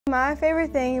My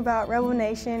favorite thing about Rebel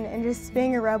Nation and just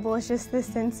being a Rebel is just the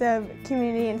sense of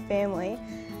community and family.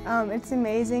 It's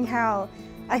amazing how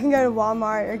I can go to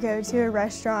Walmart or go to a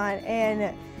restaurant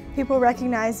and people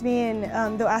recognize me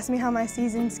and they'll ask me how my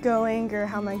season's going or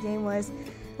how my game was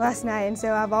last night. And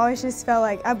so I've always just felt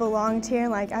like I belonged here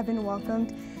and like I've been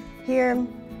welcomed here.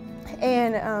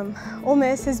 And Ole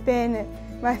Miss has been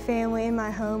my family and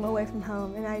my home away from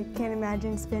home, and I can't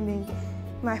imagine spending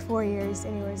my 4 years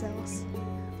anywhere else.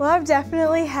 Well, I've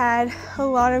definitely had a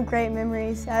lot of great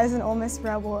memories as an Ole Miss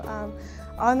Rebel.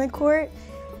 On the court,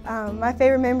 my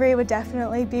favorite memory would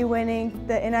definitely be winning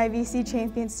the NIVC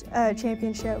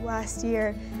championship last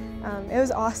year. It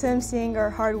was awesome seeing our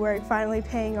hard work finally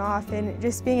paying off and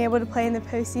just being able to play in the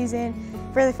postseason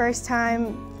for the first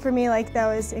time. For me, that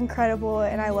was incredible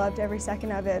and I loved every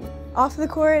second of it. Off the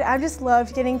court, I've just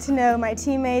loved getting to know my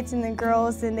teammates and the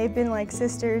girls, and they've been like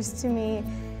sisters to me.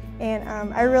 And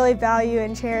I really value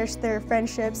and cherish their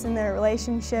friendships and their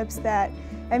relationships that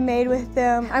I made with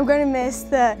them. I'm going to miss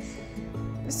the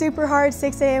super hard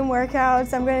 6 a.m.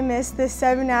 workouts. I'm going to miss the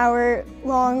 7-hour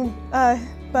long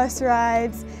bus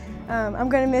rides. I'm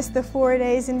going to miss the 4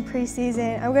 days in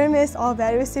preseason. I'm going to miss all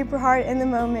that. It was super hard in the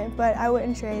moment, but I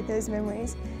wouldn't trade those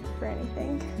memories for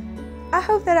anything. I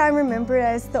hope that I'm remembered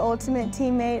as the ultimate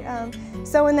teammate,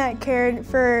 someone that cared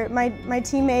for my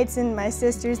teammates and my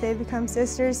sisters. They've become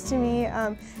sisters to me,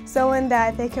 someone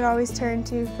that they could always turn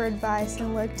to for advice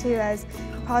and look to as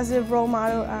a positive role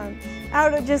model. I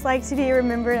would just like to be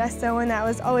remembered as someone that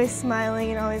was always smiling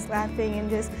and always laughing and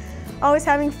just always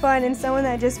having fun, and someone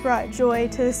that just brought joy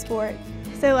to the sport.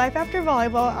 So life after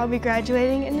volleyball, I'll be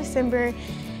graduating in December,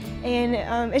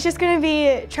 and it's just going to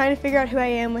be trying to figure out who I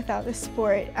am without the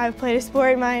sport. I've played a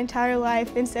sport my entire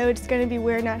life, and so it's going to be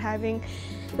weird not having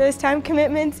those time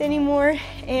commitments anymore.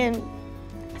 And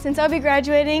since I'll be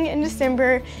graduating in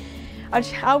December,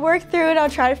 I'll work through it. I'll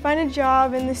try to find a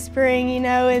job in the spring,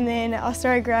 and then I'll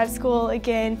start grad school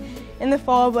again in the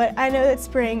fall, but I know that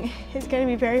spring is going to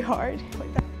be very hard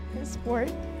without the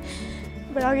sport,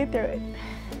 but I'll get through it.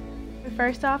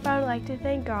 First off, I would like to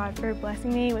thank God for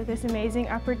blessing me with this amazing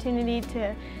opportunity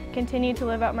to continue to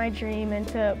live out my dream and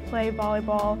to play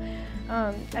volleyball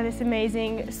at this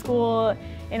amazing school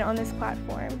and on this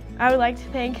platform. I would like to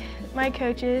thank my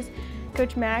coaches,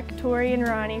 Coach Mack, Tori, and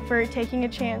Ronnie, for taking a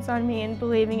chance on me and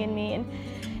believing in me and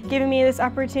giving me this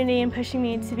opportunity and pushing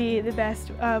me to be the best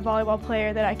volleyball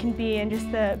player that I can be and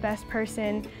just the best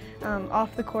person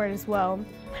off the court as well.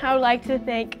 I would like to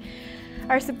thank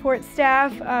our support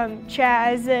staff.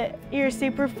 Chaz, you're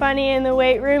super funny in the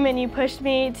weight room and you pushed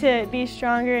me to be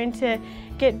stronger and to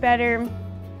get better.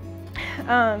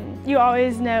 You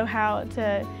always know how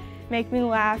to make me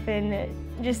laugh, and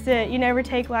just you never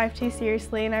take life too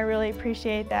seriously, and I really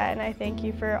appreciate that, and I thank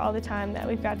you for all the time that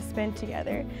we've got to spend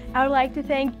together. I would like to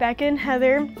thank Becca and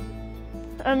Heather.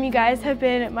 You guys have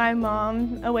been my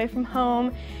mom away from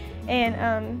home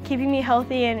and keeping me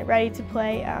healthy and ready to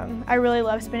play. I really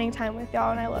love spending time with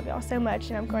y'all, and I love y'all so much,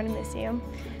 and I'm going to miss you.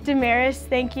 Damaris,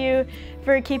 thank you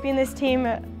for keeping this team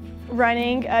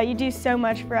running. You do so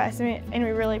much for us, and we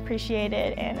really appreciate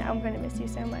it, and I'm going to miss you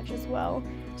so much as well.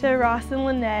 To Ross and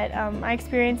Lynette, my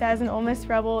experience as an Ole Miss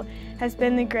Rebel has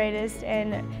been the greatest,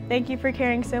 and thank you for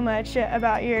caring so much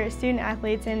about your student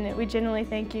athletes, and we genuinely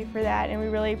thank you for that, and we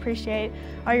really appreciate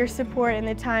all your support and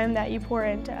the time that you pour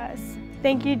into us.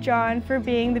 Thank you, John, for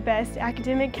being the best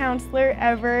academic counselor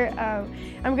ever.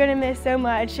 I'm going to miss so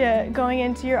much going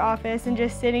into your office and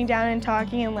just sitting down and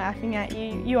talking and laughing at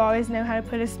you. You always know how to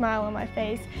put a smile on my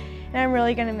face, and I'm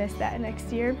really going to miss that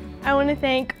next year. I want to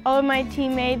thank all of my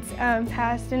teammates,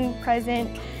 past and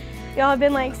present. Y'all have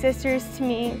been like sisters to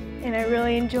me, and I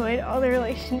really enjoyed all the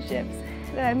relationships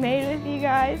that I made with you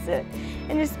guys,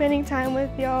 and just spending time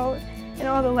with y'all and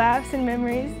all the laughs and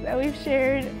memories that we've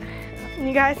shared.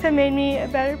 You guys have made me a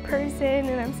better person,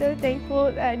 and I'm so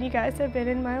thankful that you guys have been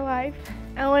in my life.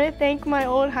 I want to thank my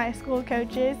old high school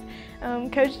coaches,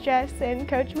 Coach Jess and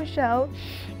Coach Michelle.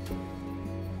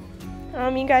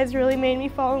 You guys really made me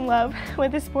fall in love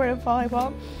with the sport of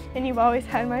volleyball, and you've always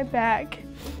had my back,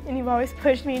 and you've always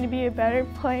pushed me to be a better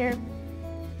player.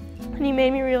 And you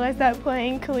made me realize that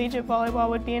playing collegiate volleyball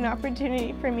would be an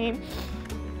opportunity for me,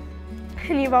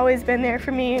 and you've always been there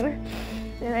for me,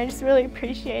 and I just really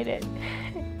appreciate it.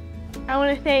 I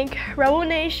want to thank Rebel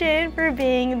Nation for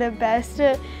being the best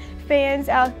fans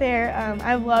out there.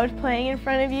 I've loved playing in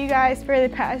front of you guys for the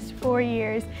past 4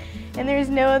 years, and there's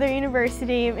no other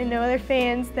university and no other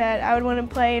fans that I would want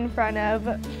to play in front of.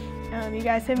 You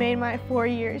guys have made my 4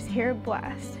 years here a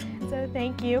blast, so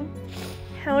thank you.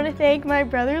 I want to thank my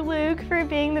brother Luke for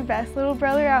being the best little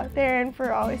brother out there and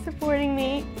for always supporting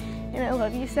me. and I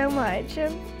love you so much.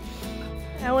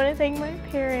 I want to thank my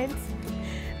parents.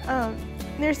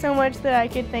 There's so much that I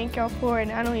could thank y'all for,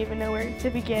 and I don't even know where to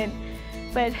begin.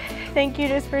 But thank you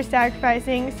just for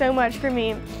sacrificing so much for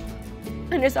me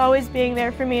and just always being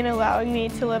there for me and allowing me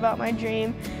to live out my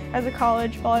dream as a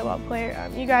college volleyball player.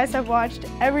 You guys have watched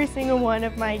every single one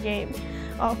of my games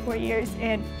all 4 years,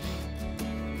 and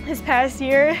this past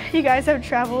year you guys have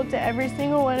traveled to every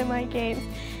single one of my games,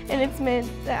 and it's meant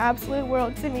the absolute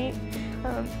world to me.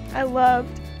 I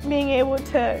loved being able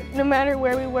to, no matter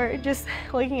where we were, just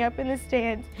looking up in the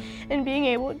stands and being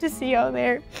able to see y'all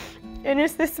there and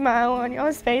just the smile on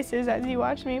y'all's faces as you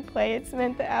watch me play. It's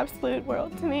meant the absolute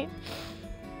world to me.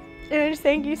 And I just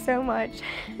thank you so much,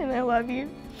 and I love you.